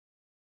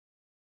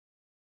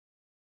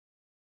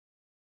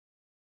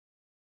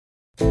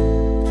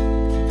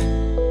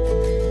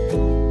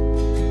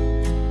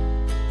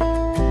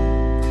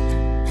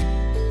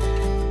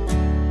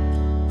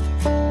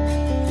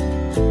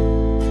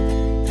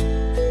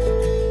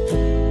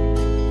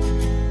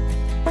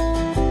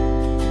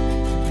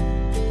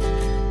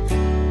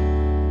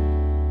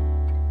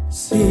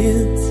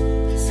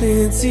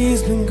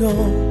since he's been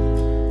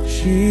gone,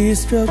 she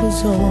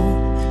struggles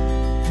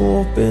on,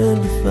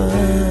 hoping to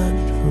find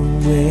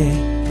her way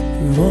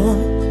through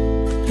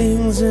all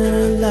things in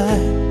her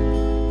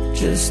life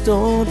just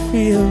don't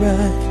feel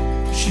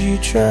right. She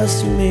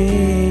tries to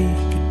make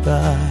it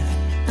by.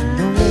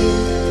 No,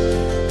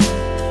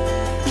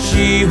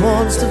 she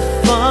wants to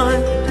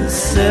find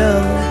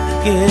herself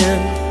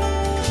again.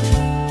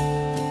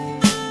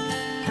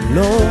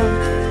 Alone,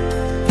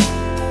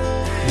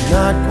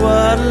 not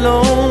quite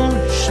alone,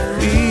 she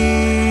feels.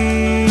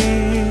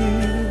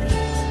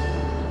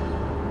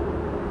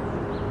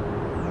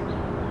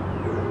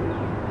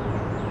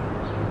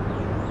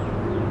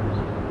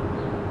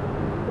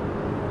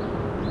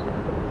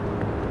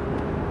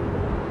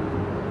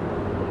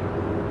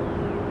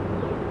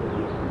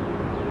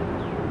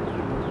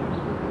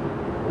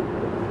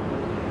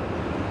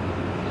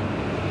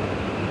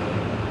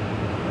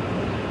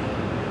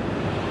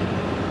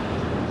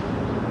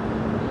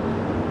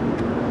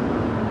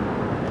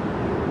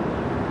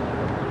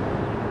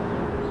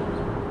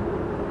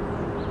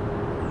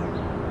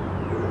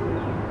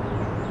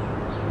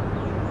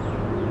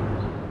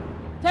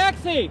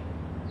 Taxi!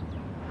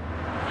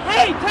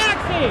 Hey,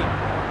 taxi!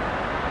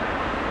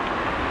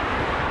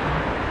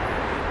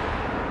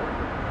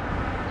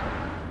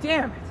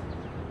 Damn it.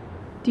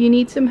 Do you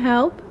need some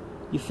help?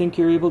 You think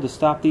you're able to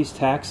stop these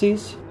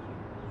taxis?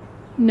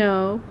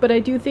 No, but I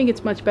do think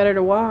it's much better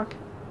to walk.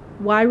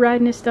 Why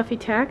ride in a stuffy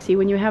taxi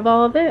when you have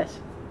all of this?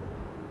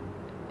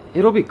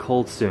 It'll be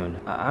cold soon.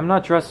 I'm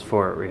not dressed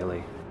for it,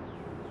 really.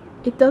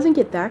 It doesn't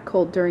get that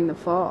cold during the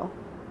fall.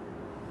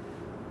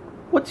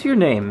 What's your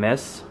name,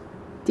 miss?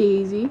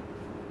 Daisy.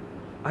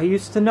 I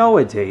used to know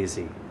a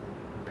Daisy.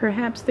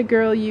 Perhaps the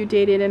girl you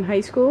dated in high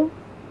school?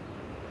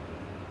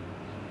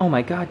 Oh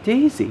my god,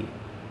 Daisy.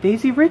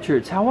 Daisy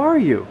Richards, how are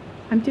you?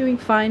 I'm doing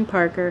fine,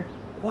 Parker.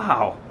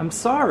 Wow, I'm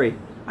sorry.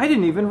 I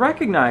didn't even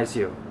recognize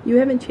you. You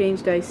haven't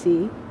changed, I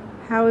see.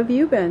 How have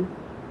you been?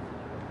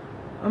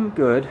 I'm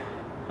good.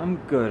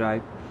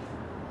 I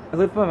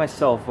live by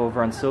myself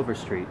over on Silver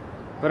Street,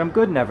 but I'm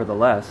good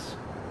nevertheless.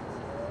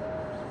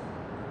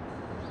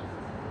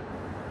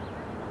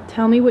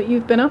 Tell me what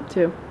you've been up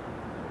to.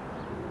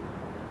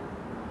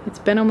 It's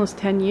been almost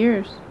 10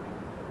 years.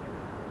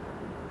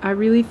 I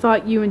really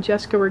thought you and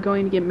Jessica were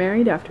going to get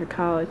married after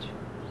college.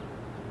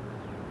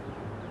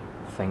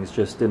 Things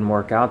just didn't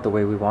work out the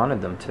way we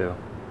wanted them to.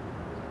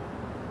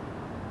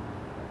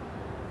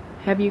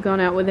 Have you gone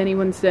out with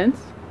anyone since?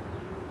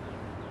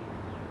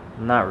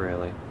 Not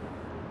really.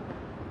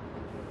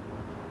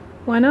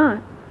 Why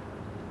not?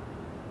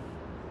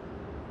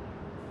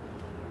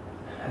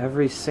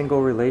 Every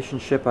single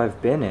relationship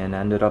I've been in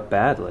ended up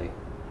badly.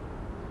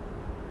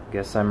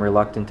 Guess I'm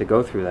reluctant to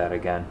go through that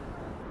again.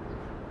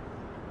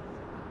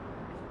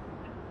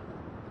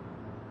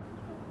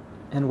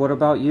 And what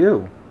about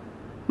you?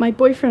 My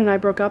boyfriend and I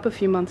broke up a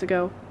few months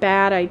ago.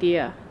 Bad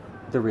idea.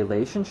 The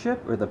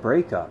relationship or the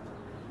breakup?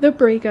 The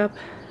breakup.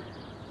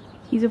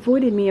 He's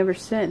avoided me ever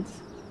since.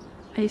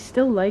 I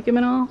still like him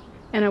and all,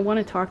 and I want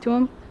to talk to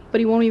him, but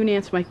he won't even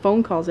answer my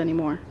phone calls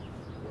anymore.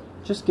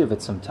 Just give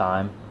it some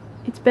time.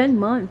 It's been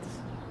months,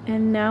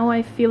 and now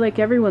I feel like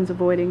everyone's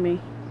avoiding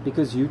me.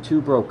 Because you two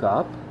broke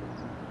up?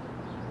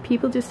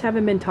 People just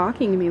haven't been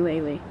talking to me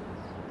lately.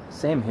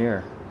 Same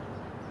here.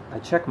 I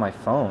check my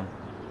phone.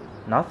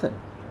 Nothing.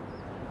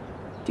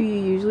 Do you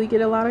usually get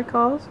a lot of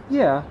calls?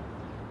 Yeah.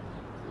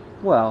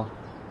 Well,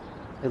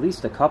 at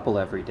least a couple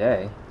every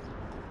day.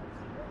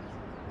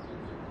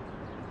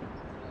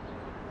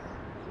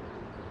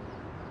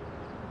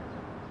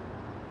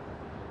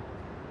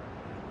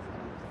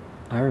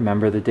 I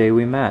remember the day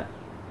we met.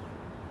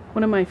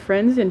 One of my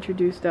friends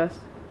introduced us.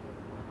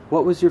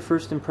 What was your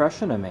first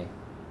impression of me?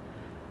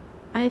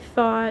 I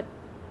thought,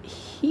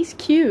 he's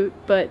cute,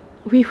 but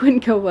we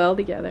wouldn't go well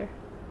together.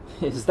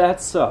 Is that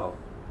so?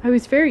 I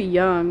was very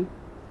young.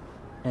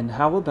 And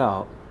how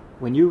about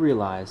when you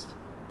realized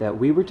that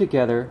we were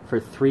together for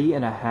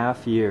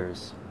 3.5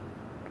 years?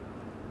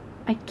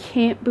 I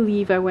can't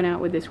believe I went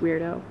out with this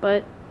weirdo,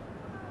 but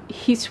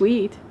he's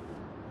sweet.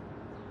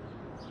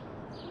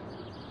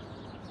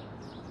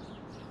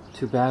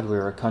 Too bad we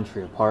were a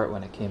country apart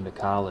when it came to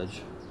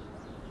college.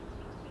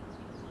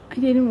 I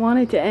didn't want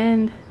it to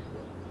end.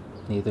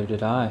 Neither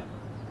did I.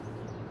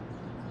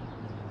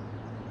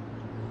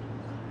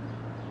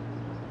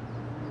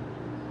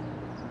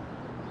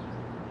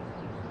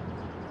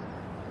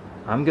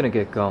 I'm gonna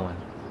get going.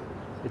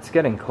 It's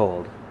getting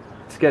cold.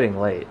 It's getting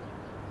late.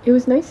 It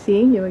was nice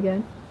seeing you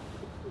again.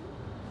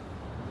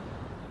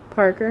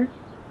 Parker,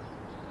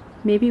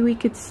 maybe we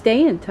could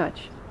stay in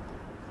touch.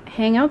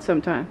 Hang out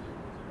sometime.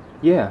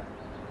 Yeah,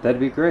 that'd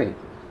be great.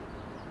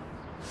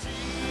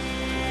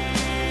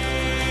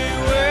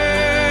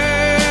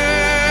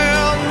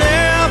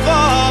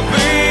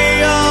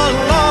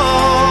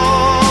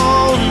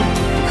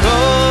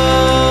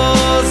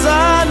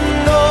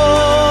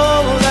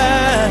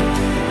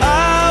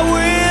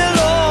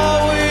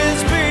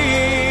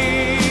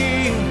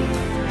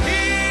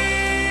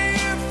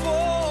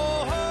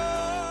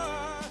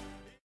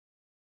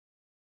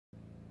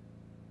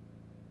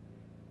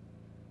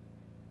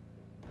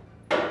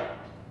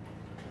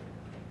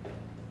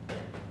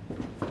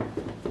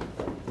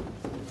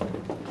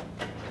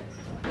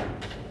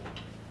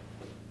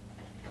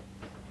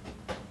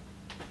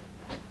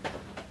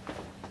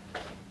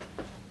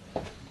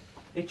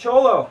 Hey,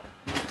 Cholo.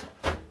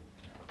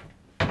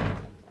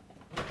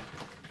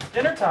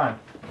 Dinner time.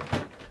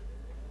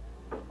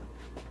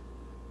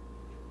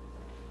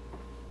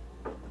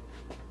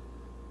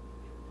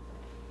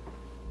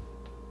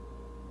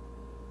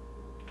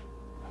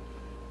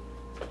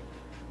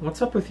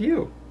 What's up with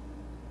you?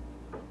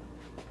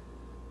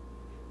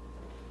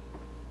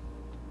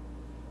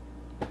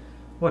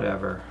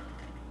 Whatever.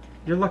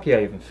 You're lucky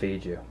I even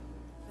feed you.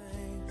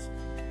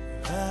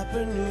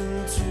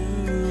 Happening to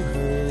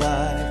her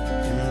life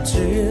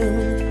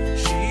until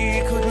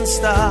she couldn't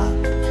stop,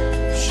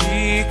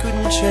 she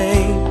couldn't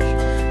change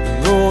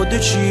the road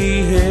that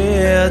she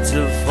had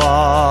to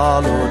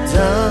follow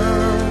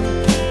down.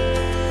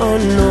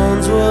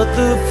 Unknown's what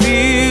the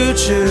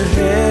future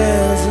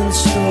has in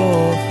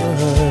store for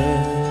her.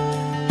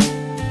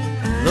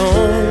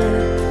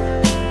 Alone,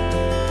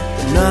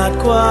 but not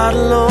quite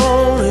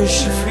alone as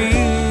she feels.